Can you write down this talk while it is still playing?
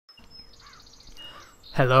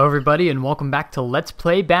Hello everybody and welcome back to Let's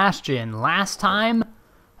Play Bastion. Last time,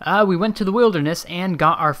 we went to the wilderness and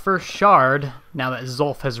got our first shard, now that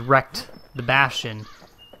Zulf has wrecked the Bastion.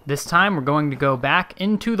 This time we're going to go back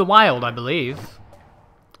into the wild, I believe,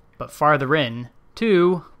 but farther in,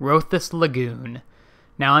 to Roathus Lagoon.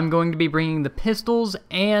 Now I'm going to be bringing the pistols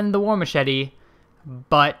and the war machete,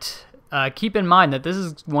 but keep in mind that this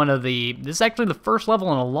is this is actually the first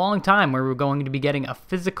level in a long time where we're going to be getting a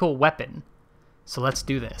physical weapon. So let's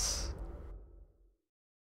do this.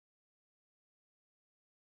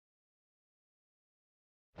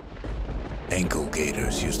 Ankle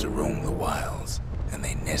gators used to roam the wilds, and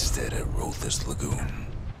they nested at Roathus Lagoon.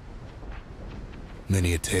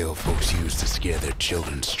 Many a tale folks used to scare their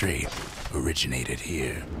children straight originated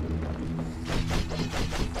here.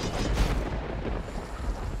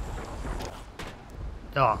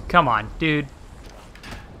 Oh, come on, dude.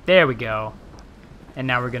 There we go. And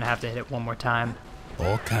now we're gonna have to hit it one more time.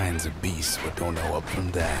 All kinds of beasts what don't know up from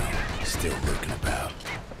down, still lurking about.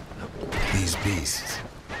 These beasts,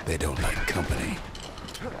 they don't like company.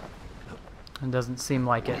 It doesn't seem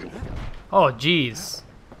like it. Oh, jeez.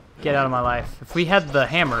 Get out of my life. If we had the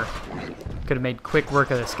hammer, could have made quick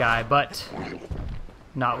work of this guy, but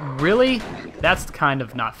not really? That's kind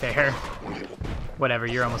of not fair. Whatever,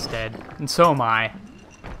 you're almost dead. And so am I.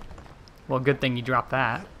 Well, good thing you dropped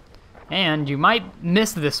that. And you might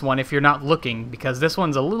miss this one if you're not looking, because this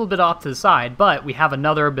one's a little bit off to the side, but we have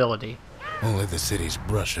another ability. Only the city's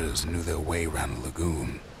brushers knew their way around the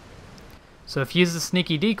lagoon. So if you use the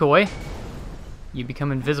sneaky decoy, you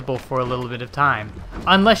become invisible for a little bit of time.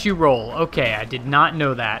 Unless you roll. Okay, I did not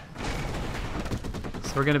know that.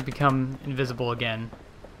 So we're going to become invisible again.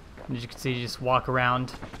 And as you can see, you just walk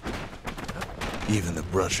around. Even the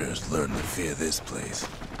brushers learn to fear this place.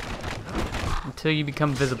 Until you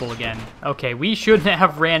become visible again. Okay, we shouldn't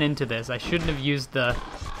have ran into this. I shouldn't have used the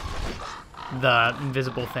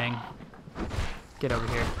invisible thing. Get over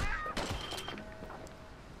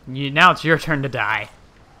here. Now it's your turn to die.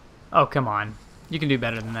 Oh, come on. You can do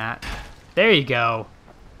better than that. There you go.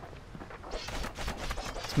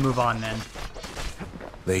 Let's move on then.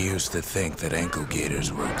 They used to think that ankle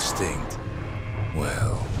gators were extinct.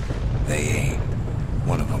 Well, they ain't.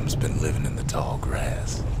 One of them's been living in the tall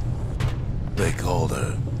grass. They called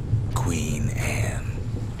her Queen Anne.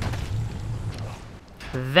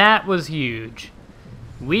 That was huge.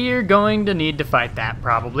 We're going to need to fight that,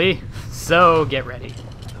 probably. So, get ready.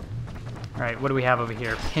 Alright, what do we have over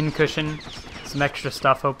here? Pincushion. Some extra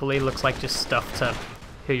stuff, hopefully. Looks like just stuff to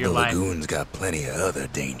heal your life. The lagoon's got plenty of other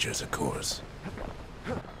dangers, of course.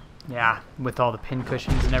 Yeah, with all the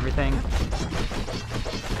pincushions and everything.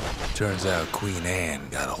 Turns out Queen Anne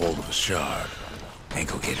got a hold of a shard.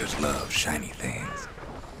 Ankle gators love shiny things.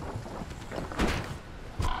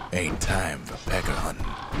 Ain't time for pecker hunting,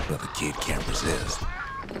 but the kid can't resist.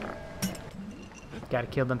 Gotta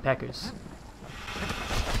kill them peckers.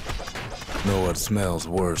 Know what smells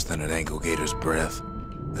worse than an ankle gator's breath?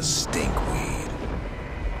 The stinkweed.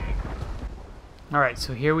 Alright,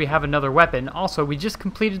 so here we have another weapon. Also, we just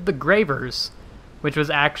completed the Gravers, which was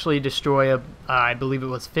actually destroy, I believe it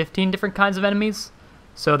was 15 different kinds of enemies.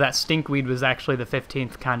 So that stinkweed was actually the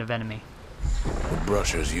 15th kind of enemy. The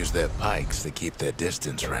brushers use their pikes to keep their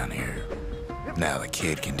distance around here. Now the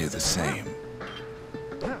kid can do the same.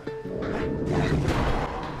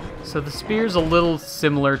 So the spear's a little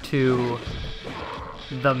similar to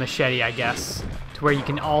the machete, I guess, to where you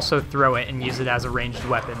can also throw it and use it as a ranged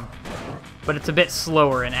weapon. But it's a bit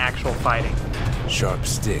slower in actual fighting. Sharp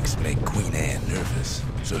sticks make Queen Anne nervous,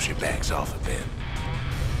 so she backs off a bit.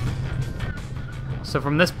 So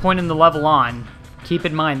from this point in the level on, keep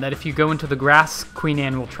in mind that if you go into the grass, Queen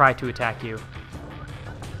Anne will try to attack you.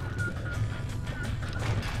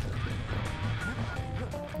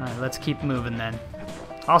 Alright, let's keep moving then.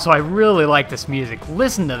 Also, I really like this music.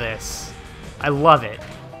 Listen to this. I love it.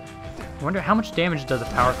 I wonder how much damage does a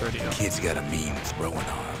power throw do? Kid's got a mean throwing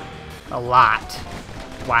arm. A lot.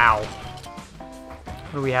 Wow.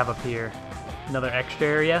 What do we have up here? Another extra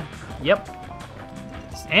area? Yep.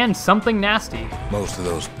 And something nasty. Most of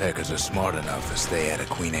those peckers are smart enough to stay out of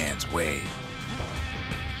Queen Anne's way.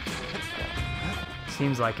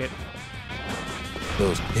 Seems like it.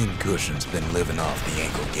 Those pincushions been living off the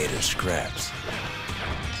ankle gator scraps.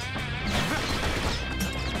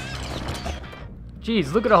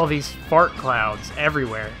 Jeez, look at all these fart clouds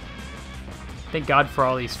everywhere. Thank God for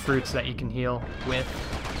all these fruits that you can heal with.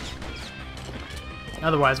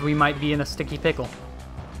 Otherwise, we might be in a sticky pickle.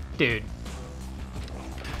 Dude.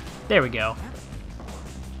 There we go.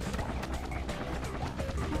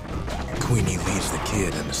 Queenie leads the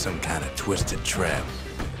kid into some kind of twisted trap.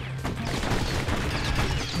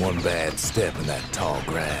 One bad step in that tall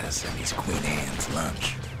grass and he's Queen Anne's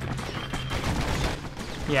lunch.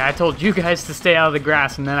 Yeah, I told you guys to stay out of the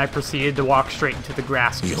grass, and then I proceeded to walk straight into the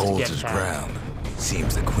grass He just to holds get his that. ground.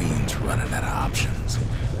 Seems the Queen's running out of options.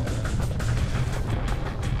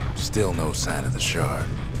 Still no sign of the shard.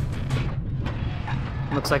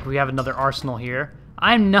 Looks like we have another arsenal here.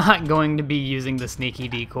 I'm not going to be using the sneaky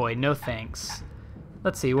decoy, no thanks.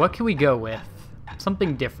 Let's see, what can we go with?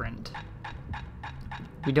 Something different.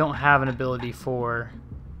 We don't have an ability for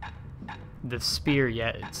the spear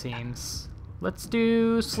yet, it seems. Let's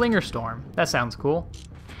do Slinger Storm. That sounds cool.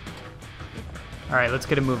 Alright, let's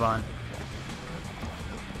get a move on.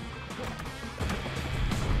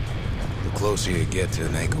 The closer you get to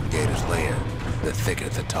an ankle gator's lair, the thicker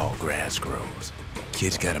the tall grass grows.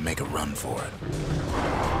 Kid's gotta make a run for it.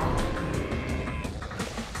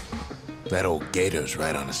 That old gator's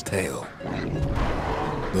right on his tail.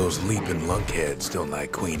 Those leaping lunkheads don't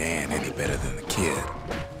like Queen Anne any better than the kid.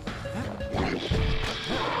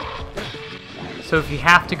 So if you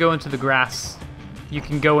have to go into the grass, you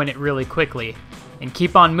can go in it really quickly and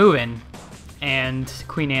keep on moving, and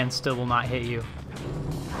Queen Anne still will not hit you.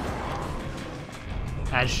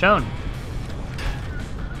 As shown.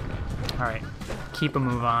 Alright, keep a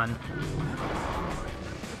move on.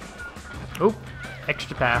 Oh,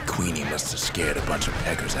 extra path. Queenie must have scared a bunch of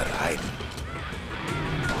peckers out of hiding.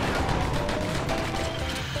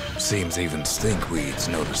 Seems even stinkweeds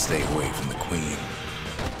know to stay away from the Queen.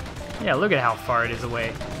 Yeah, look at how far it is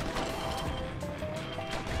away.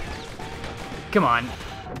 Come on.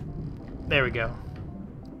 There we go.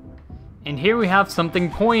 And here we have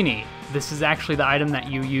something pointy. This is actually the item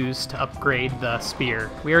that you use to upgrade the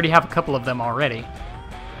spear. We already have a couple of them already.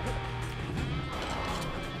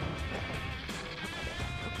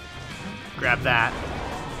 Grab that.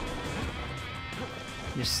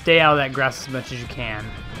 Just stay out of that grass as much as you can.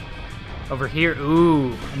 Over here,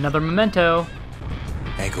 ooh, another memento.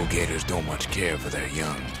 Ankle gators don't much care for their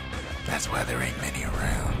young. That's why there ain't many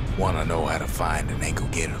around. Wanna know how to find an ankle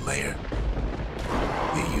gator lair?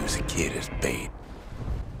 You use a kid as bait.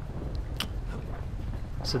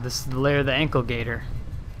 So this is the lair of the ankle gator.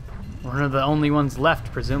 One of the only ones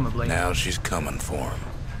left, presumably. Now she's coming for him.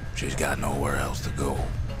 She's got nowhere else to go.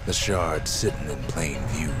 The shard's sitting in plain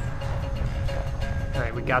view.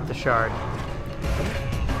 Alright, we got the shard.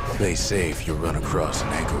 They say if you run across an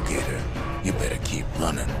ankle gator, you better keep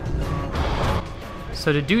running.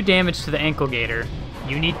 So to do damage to the ankle gator,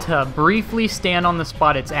 you need to briefly stand on the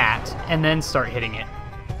spot it's at, and then start hitting it.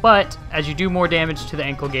 But, as you do more damage to the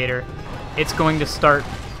ankle gator, it's going to start...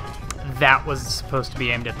 That was supposed to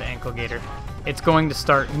be aimed at the ankle gator. It's going to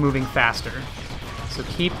start moving faster. So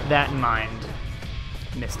keep that in mind.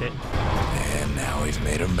 Missed it. And now he's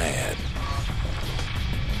made her mad.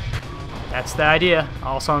 That's the idea.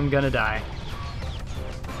 Also, I'm gonna die.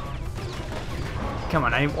 Come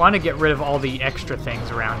on, I want to get rid of all the extra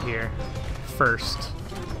things around here first.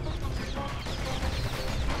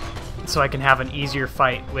 So I can have an easier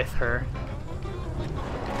fight with her.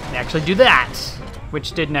 And actually do that!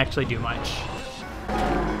 Which didn't actually do much.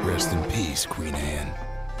 Rest in peace, Queen Anne.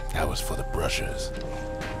 That was for the brushers.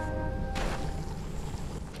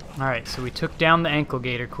 Alright, so we took down the ankle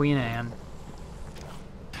gator, Queen Anne.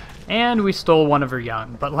 And we stole one of her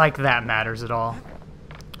young, but like that matters at all.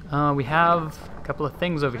 We have a couple of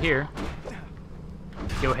things over here.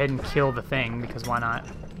 Go ahead and kill the thing, because why not?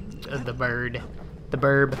 The bird. The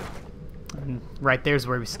burb. And right there's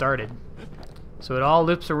where we started. So it all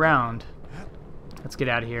loops around. Let's get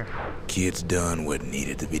out of here. Kid's done what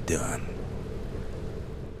needed to be done.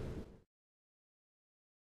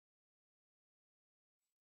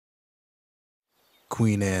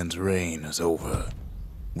 Queen Anne's reign is over.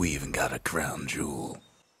 We even got a crown jewel.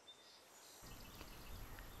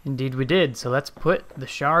 Indeed we did, so let's put the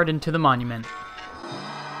shard into the monument.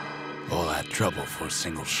 All that trouble for a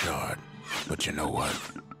single shard. But you know what?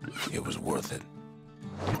 It was worth it.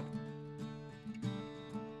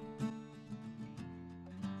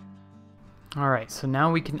 Alright, so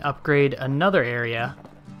now we can upgrade another area.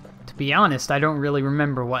 To be honest, I don't really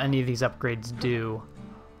remember what any of these upgrades do.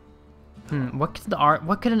 What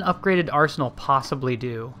could an upgraded arsenal possibly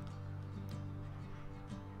do?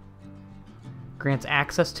 Grants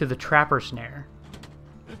access to the Trapper Snare.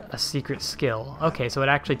 A secret skill. Okay, so it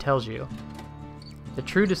actually tells you. The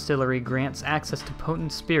True Distillery grants access to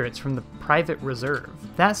potent spirits from the Private Reserve.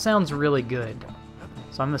 That sounds really good.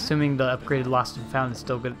 So I'm assuming the upgraded Lost and Found is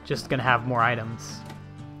still just going to have more items.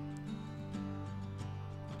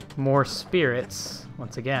 More spirits,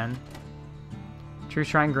 once again. True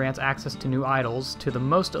Shrine grants access to new idols to the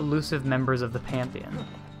most elusive members of the Pantheon.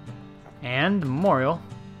 And Memorial.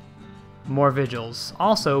 More vigils.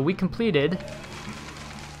 Also, we completed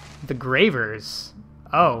the Gravers.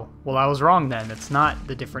 Oh, well, I was wrong then. It's not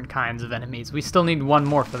the different kinds of enemies. We still need one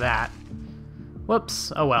more for that.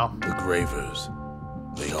 Whoops. Oh well. The Gravers,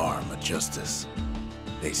 the arm of justice.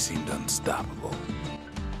 They seemed unstoppable.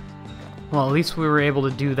 Well, at least we were able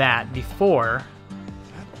to do that before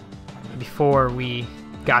we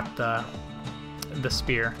got the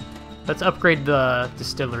spear. Let's upgrade the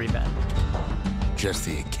distillery then. Just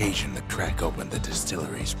the occasion to crack open the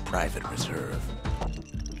distillery's private reserve.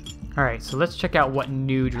 Alright, so let's check out what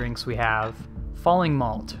new drinks we have. Falling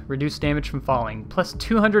Malt. Reduce damage from falling. Plus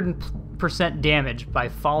 200% damage by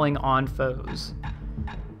falling on foes.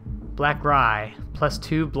 Black Rye. Plus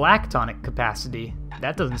 2 black tonic capacity.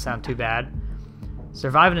 That doesn't sound too bad.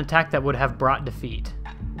 Survive an attack that would have brought defeat.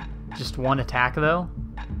 Just one attack though?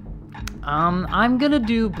 I'm gonna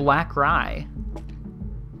do Black Rye.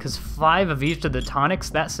 Because 5 of each of the tonics,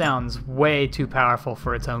 that sounds way too powerful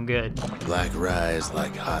for its own good. Black Rye is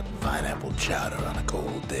like hot pineapple chowder on a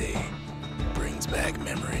cold day. Brings back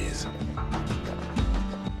memories.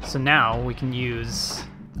 So now we can use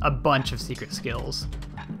a bunch of secret skills.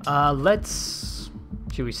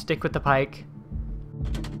 Should we stick with the pike?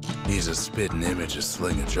 He's a spitting image of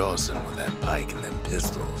Slinger Jawson with that pike and them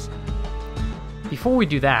pistols. Before we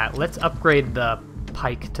do that, let's upgrade the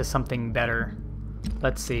pike to something better.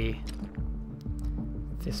 Let's see.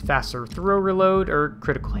 This faster throw reload or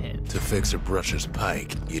critical hit? To fix a brusher's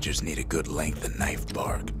pike, you just need a good length of knife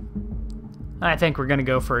bark. I think we're gonna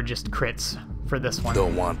go for just crits for this one.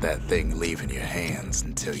 Don't want that thing leaving your hands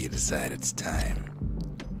until you decide it's time.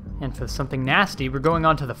 And for something nasty, we're going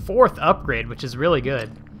on to the 4th upgrade, which is really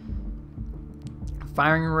good.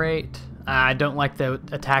 Firing rate. I don't like the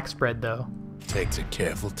attack spread though. Takes a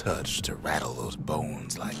careful touch to rattle those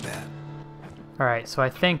bones like that. Alright, so I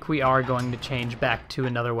think we are going to change back to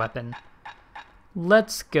another weapon.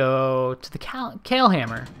 Let's go to the Kale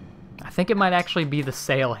Hammer. I think it might actually be the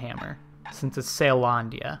Sail Hammer, since it's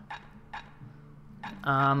Saillandia.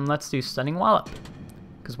 Let's do Stunning Wallop,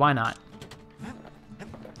 because why not?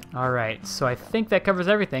 Alright, so I think that covers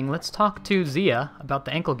everything. Let's talk to Zia about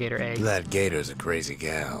the ankle gator egg. That gator's a crazy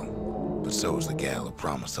gal, but so is the gal who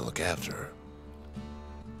promised to look after her.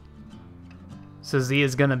 So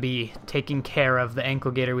Zia's gonna be taking care of the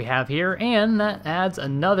ankle gator we have here, and that adds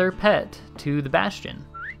another pet to the Bastion.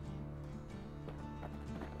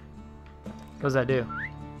 What does that do?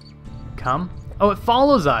 Come? Oh, it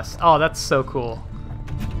follows us! Oh, that's so cool.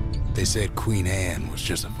 They said Queen Anne was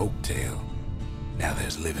just a folktale. Now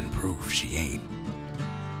there's living proof she ain't.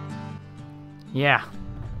 Yeah.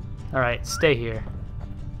 Alright, stay here.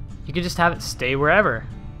 You can just have it stay wherever.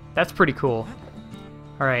 That's pretty cool.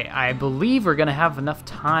 Alright, I believe we're gonna have enough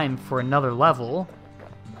time for another level.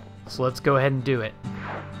 So let's go ahead and do it.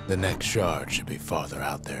 The next shard should be farther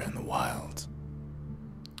out there in the wilds.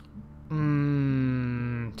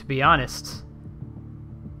 To be honest.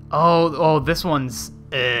 Oh, this one's...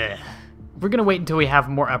 We're gonna wait until we have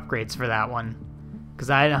more upgrades for that one.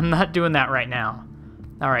 Because I'm not doing that right now.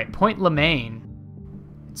 Alright, Point Lemaine.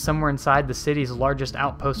 It's somewhere inside the city's largest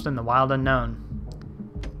outpost in the wild unknown.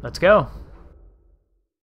 Let's go.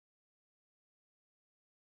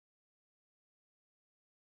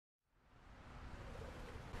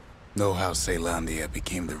 Know how Saillandia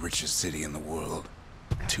became the richest city in the world?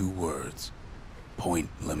 2 words. Point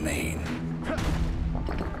Lemaine.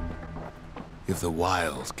 If the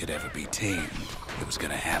wilds could ever be tamed, it was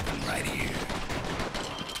gonna happen right here.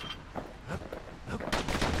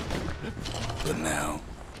 But now,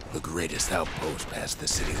 the greatest outpost past the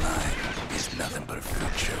city line is nothing but a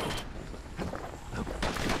freak show.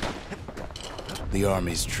 The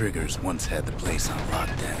army's triggers once had the place on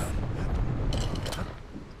lockdown.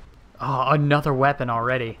 Oh, another weapon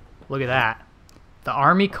already. Look at that. The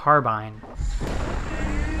Army Carbine.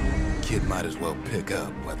 Kid might as well pick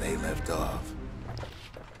up where they left off.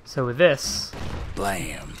 So with this...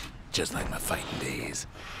 Blam! Just like my fighting days.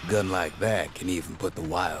 Gun like that can even put the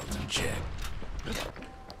wilds in check.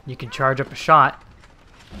 You can charge up a shot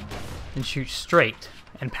and shoot straight.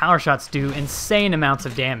 And power shots do insane amounts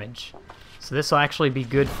of damage. So this will actually be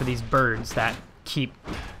good for these birds that keep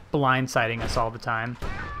blindsiding us all the time.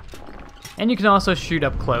 And you can also shoot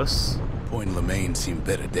up close. Point Lemaine seen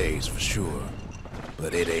better days for sure,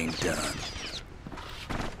 but it ain't done.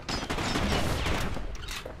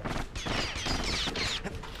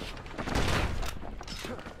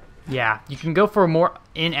 Yeah, you can go for a more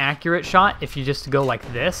inaccurate shot if you just go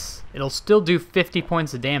like this. It'll still do 50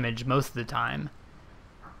 points of damage most of the time,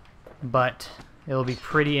 but it'll be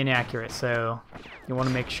pretty inaccurate, so you want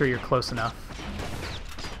to make sure you're close enough.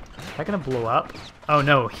 that gonna blow up? Oh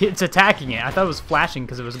no, it's attacking it. I thought it was flashing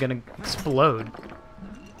because it was gonna explode.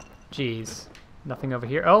 Jeez. Nothing over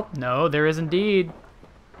here. Oh, no, there is indeed.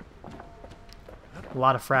 A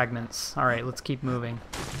lot of fragments. Alright, let's keep moving.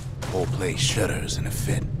 Whole place shudders in a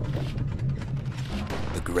fit.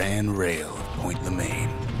 The grand rail of Point Lemaine.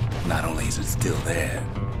 Not only is it still there,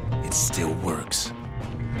 it still works.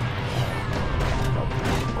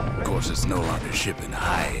 Of course, it's no longer shipping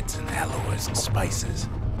hides and alloys and spices,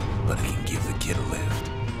 but it can give the kid a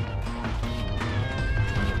lift.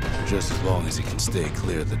 Just as long as he can stay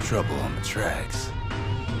clear of the trouble on the tracks.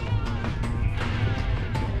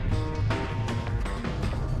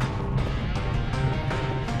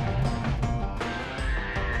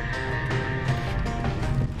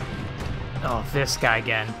 Oh, this guy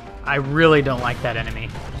again. I really don't like that enemy.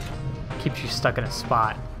 Keeps you stuck in a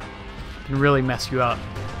spot. Can really mess you up.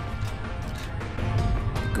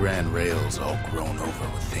 The grand rail's all grown over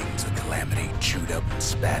with things of calamity chewed up and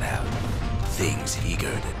spat out. Things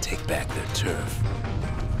eager to take back their turf.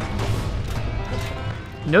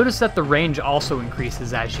 Notice that the range also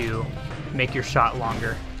increases as you make your shot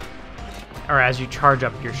longer. Or as you charge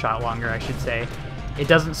up your shot longer, I should say. It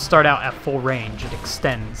doesn't start out at full range, it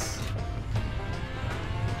extends.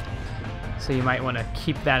 So you might want to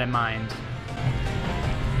keep that in mind.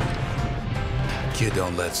 Kid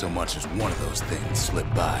don't let so much as one of those things slip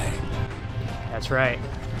by. That's right.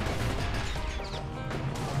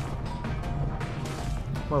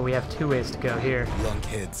 Well, we have two ways to go here.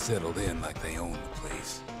 Lunkheads settled in like they own the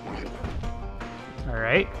place.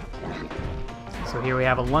 Alright. So here we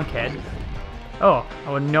have a lunkhead. Oh,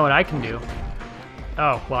 I wouldn't know what I can do.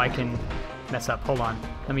 Oh, well I can mess up. Hold on.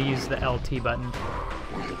 Let me use the LT button.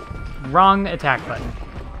 Wrong attack button.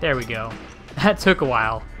 There we go. That took a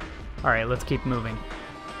while. Alright, let's keep moving.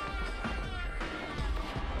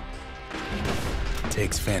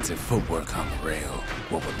 Takes fancy footwork on the rail,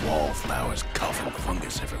 what with wallflowers coughing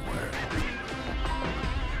fungus everywhere.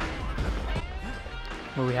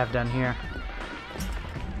 What do we have done here?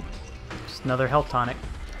 Just another health tonic.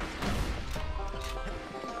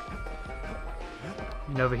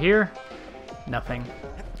 And over here, nothing.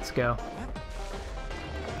 Let's go.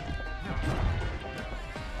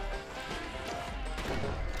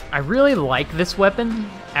 I really like this weapon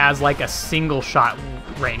as like a single shot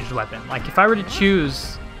ranged weapon. Like if I were to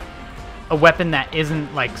choose a weapon that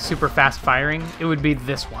isn't like super fast firing, it would be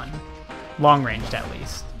this one. Long ranged at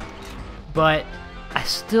least. But I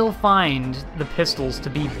still find the pistols to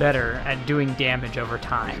be better at doing damage over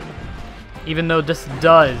time. Even though this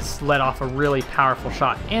does let off a really powerful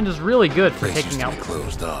shot and is really good for Place taking out. used to be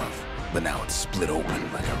closed off, but now it's split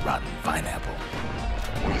open like a rotten pineapple.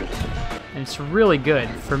 And it's really good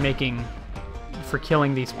for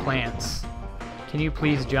killing these plants. Can you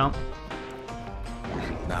please jump?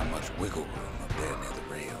 Not much wiggle room up there near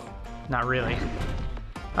the rail. Not really.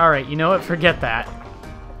 Alright, you know what? Forget that.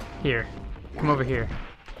 Here. Come over here.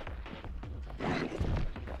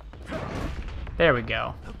 There we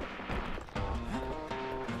go.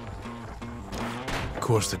 Of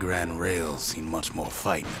course, the grand rail's seen much more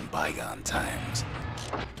fighting in bygone times.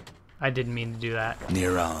 I didn't mean to do that.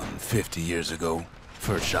 Near on 50 years ago,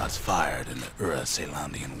 first shots fired in the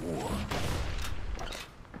Ura-Celandian War.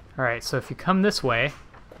 Alright, so if you come this way...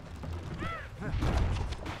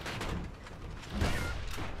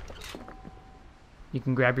 you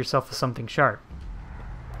can grab yourself with something sharp.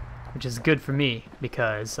 Which is good for me,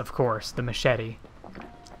 because, of course, the machete.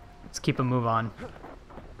 Let's keep a move on.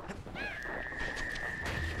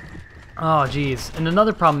 Oh, geez. And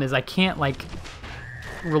another problem is I can't, like,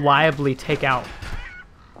 reliably take out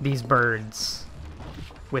these birds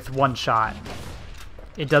with one shot.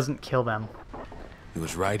 It doesn't kill them. It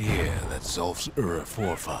was right here that Zolf's Ura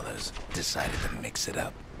forefathers decided to mix it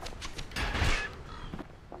up.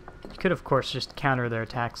 You could, of course, just counter their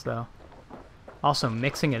attacks, though. Also,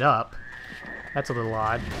 mixing it up, that's a little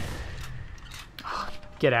odd. Oh,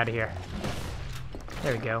 get out of here.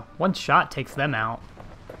 There we go. One shot takes them out.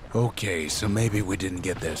 Okay, so maybe we didn't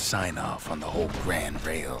get their sign-off on the whole grand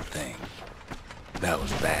rail thing. That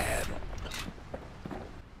was bad.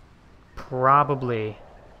 Probably.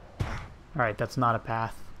 Alright, that's not a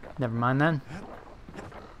path. Never mind then.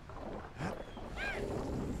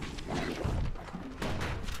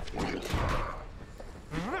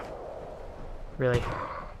 Really?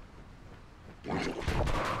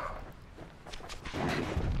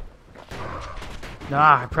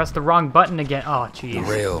 Ah, I pressed the wrong button again. Oh, jeez. The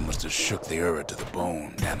rail must have shook the Ura to the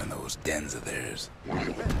bone down in those dens of theirs.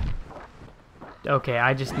 Okay,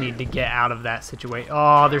 I just need to get out of that situation.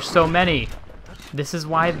 Oh, there's so many. This is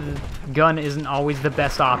why the gun isn't always the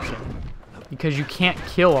best option. because you can't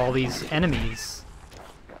kill all these enemies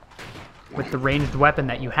with the ranged weapon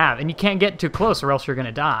that you have. And you can't get too close or else you're going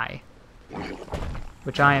to die.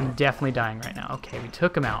 Which I am definitely dying right now. Okay, we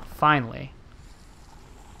took him out, finally.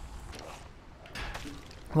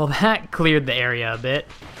 Well, that cleared the area a bit.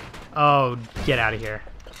 Oh, get out of here.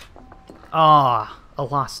 Ah, a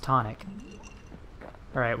lost tonic.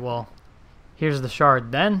 Alright, well, here's the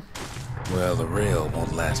shard then. Well, the rail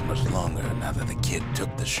won't last much longer now that the kid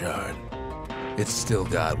took the shard. It's still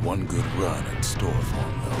got one good run in store for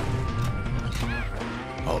him, though.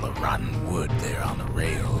 All the rotten wood there on the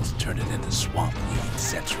rails turned it into swamp weed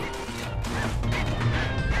central.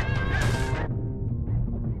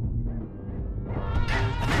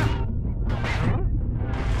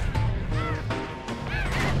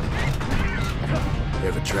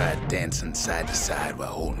 Ever tried dancing side to side while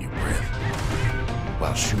holding your breath?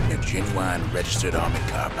 While shooting a genuine registered army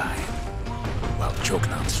carbine? While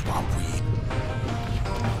choking on swamp weed?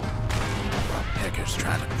 While peckers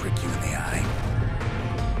trying to prick you in the eye?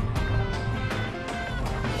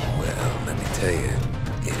 Well, let me tell you,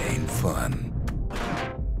 it ain't fun.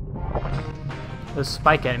 Those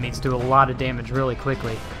spike enemies do a lot of damage really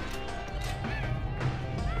quickly.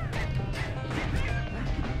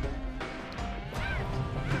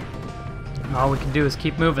 All we can do is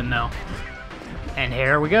keep moving, though. And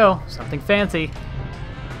here we go. Something fancy.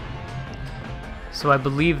 So I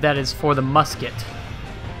believe that is for the musket.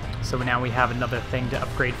 So now we have another thing to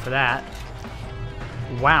upgrade for that.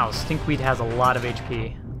 Wow, stinkweed has a lot of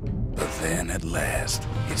HP. But then, at last,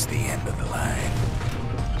 it's the end of the line.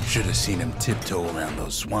 Should have seen him tiptoe around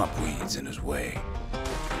those swamp weeds in his way.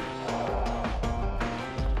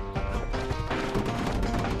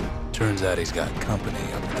 Turns out he's got company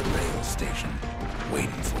up at the rail station, waiting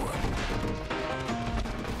for him.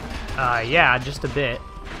 Yeah, just a bit.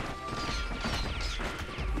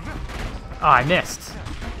 Oh, I missed.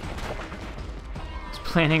 I was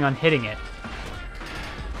planning on hitting it.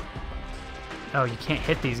 Oh, you can't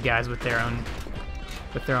hit these guys with their own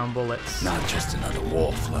bullets. Not just another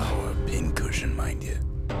wallflower or pincushion, mind you.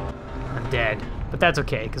 I'm dead, but that's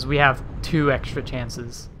okay because we have 2 extra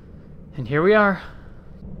chances. And here we are.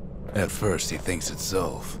 At first, he thinks it's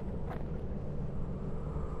Zulf.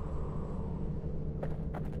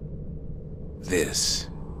 This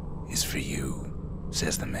is for you,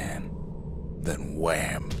 says the man. Then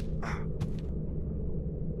wham!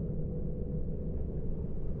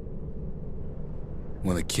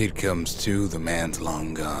 When the kid comes to, the man's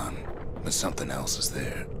long gone, but something else is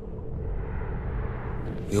there.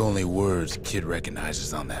 The only words kid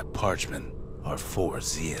recognizes on that parchment are for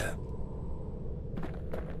Zia.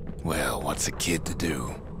 Well, what's a kid to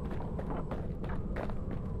do?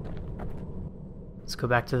 Let's go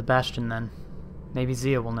back to the Bastion then. Maybe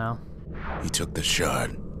Zia will know. He took the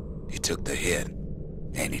shard, he took the hit,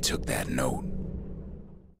 and he took that note.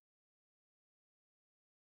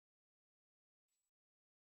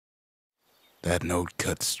 That note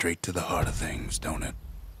cuts straight to the heart of things, don't it?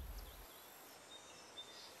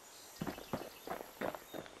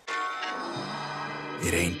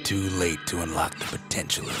 It ain't too late to unlock the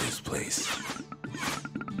potential of this place.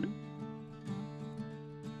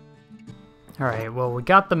 Alright, well we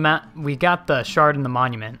got the shard in the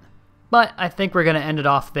monument, but I think we're gonna end it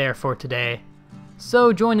off there for today.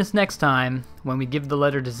 So join us next time when we give the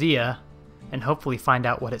letter to Zia and hopefully find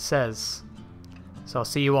out what it says. So I'll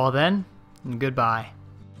see you all then, and goodbye.